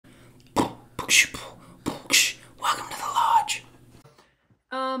Welcome to the lodge.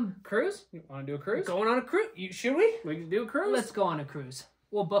 Cruise? You want to do a cruise? Going on a cruise? Should we? We can do a cruise? Let's go on a cruise.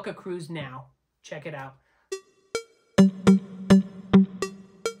 We'll book a cruise now. Check it out.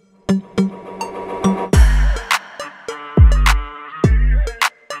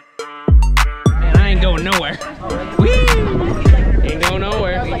 Man, I ain't going nowhere. Whee! Ain't going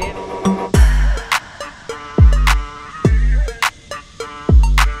nowhere.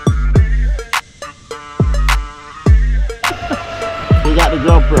 We got the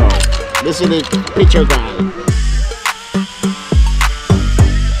GoPro. This is the picture guy.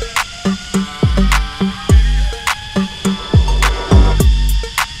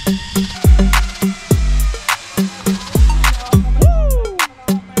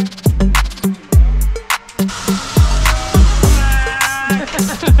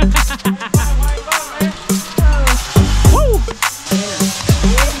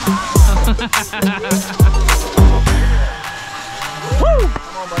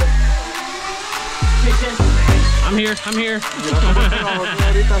 I'm here.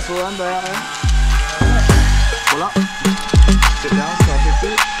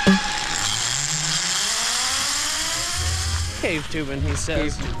 Cave tubing, he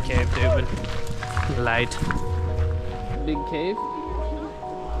says. Cave tubing. Light. Big cave.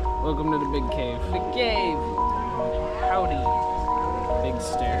 Welcome to the big cave. Big cave. Howdy. Big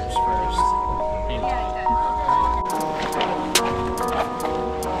stairs first.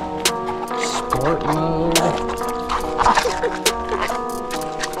 Sport mode.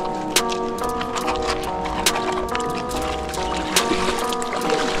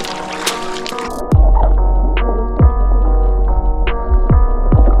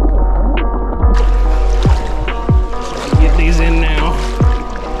 Get these in now.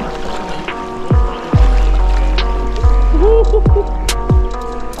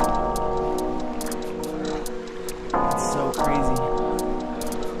 It's so crazy.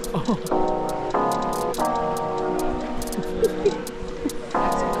 Oh.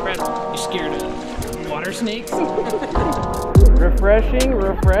 That's incredible. You scared of water snakes? Refreshing,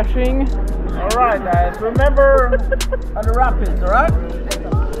 refreshing. Alright guys, remember on the rapids, alright?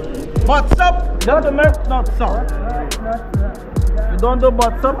 Butts up, not the milk, not up. You don't do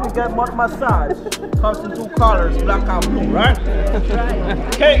butts up, you get butt massage. Comes in two colors, black and blue, right?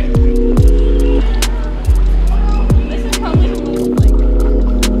 Okay.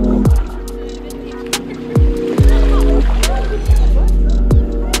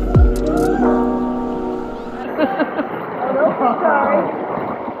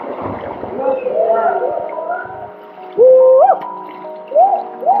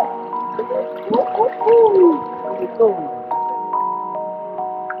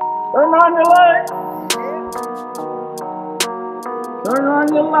 Turn on your lights. Turn on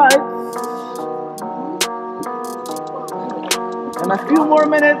your lights. In a few more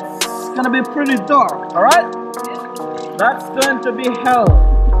minutes, it's gonna be pretty dark, alright? That's going to be hell.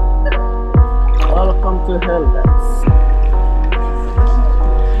 Welcome to hell, guys.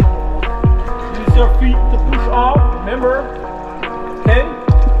 Use your feet to push off, remember? Okay?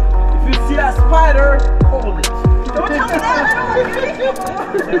 If you see a spider, hold it. Don't tell me that, I don't want to.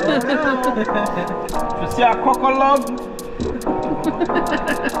 You see a crocodile?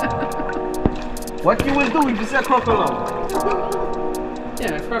 What you will do if you see a crocodile?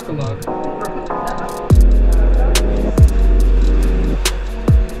 Yeah, crocodile.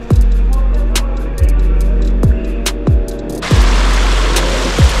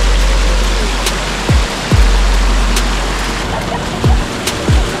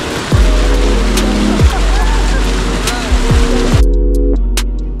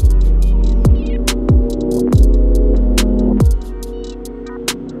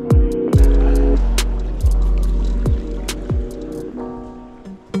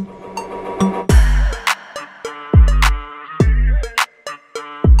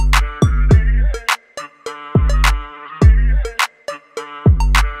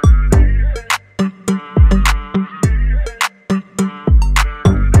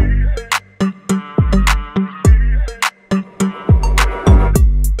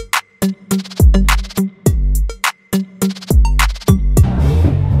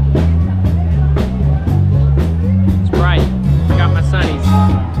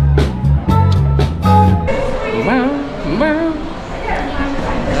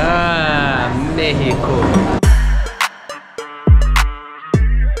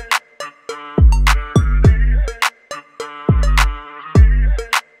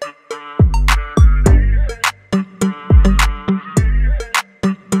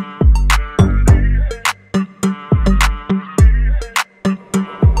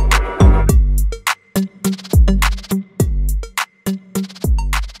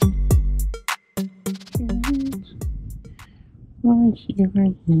 your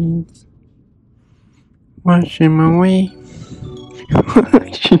hands. Wash them away.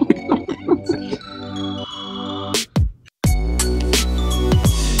 Wash them away.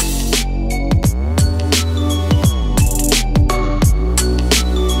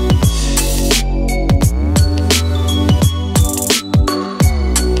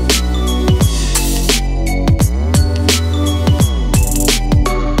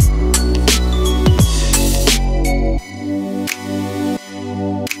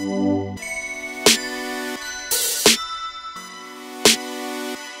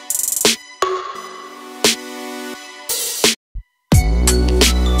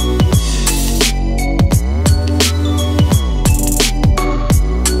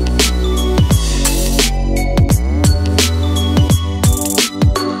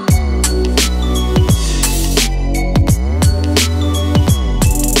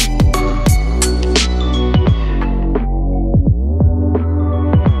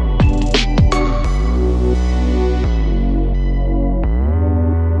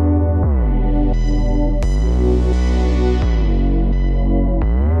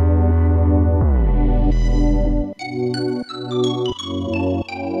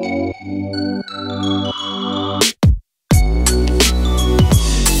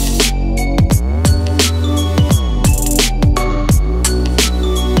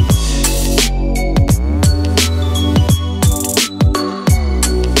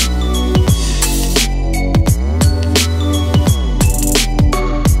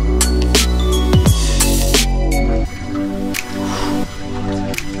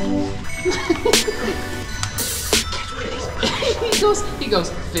 He goes,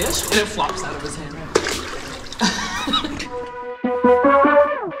 fish, and it flops out of his hand.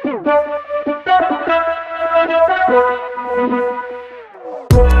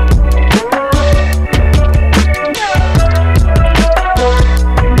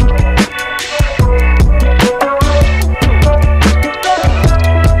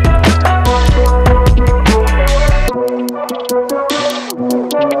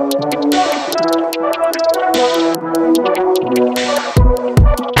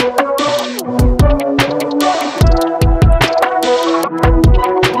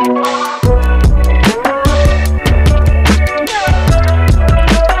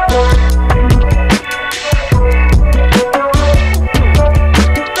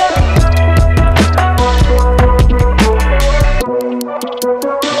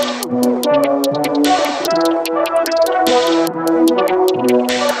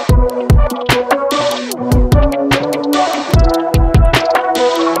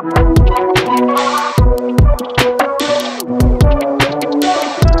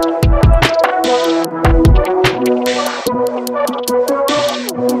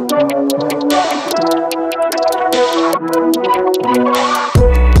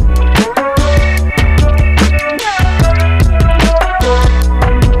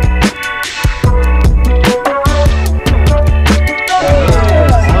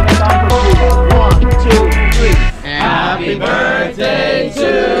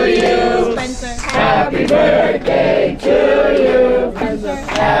 Happy birthday to you.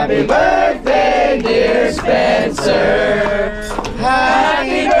 Happy birthday, dear Spencer.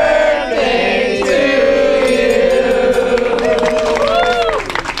 Happy birthday to you.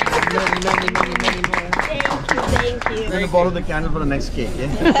 Thank you. We're going to borrow the candle for the next cake, yeah?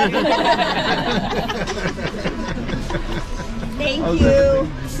 Thank you.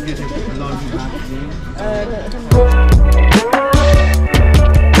 Laundry magazine.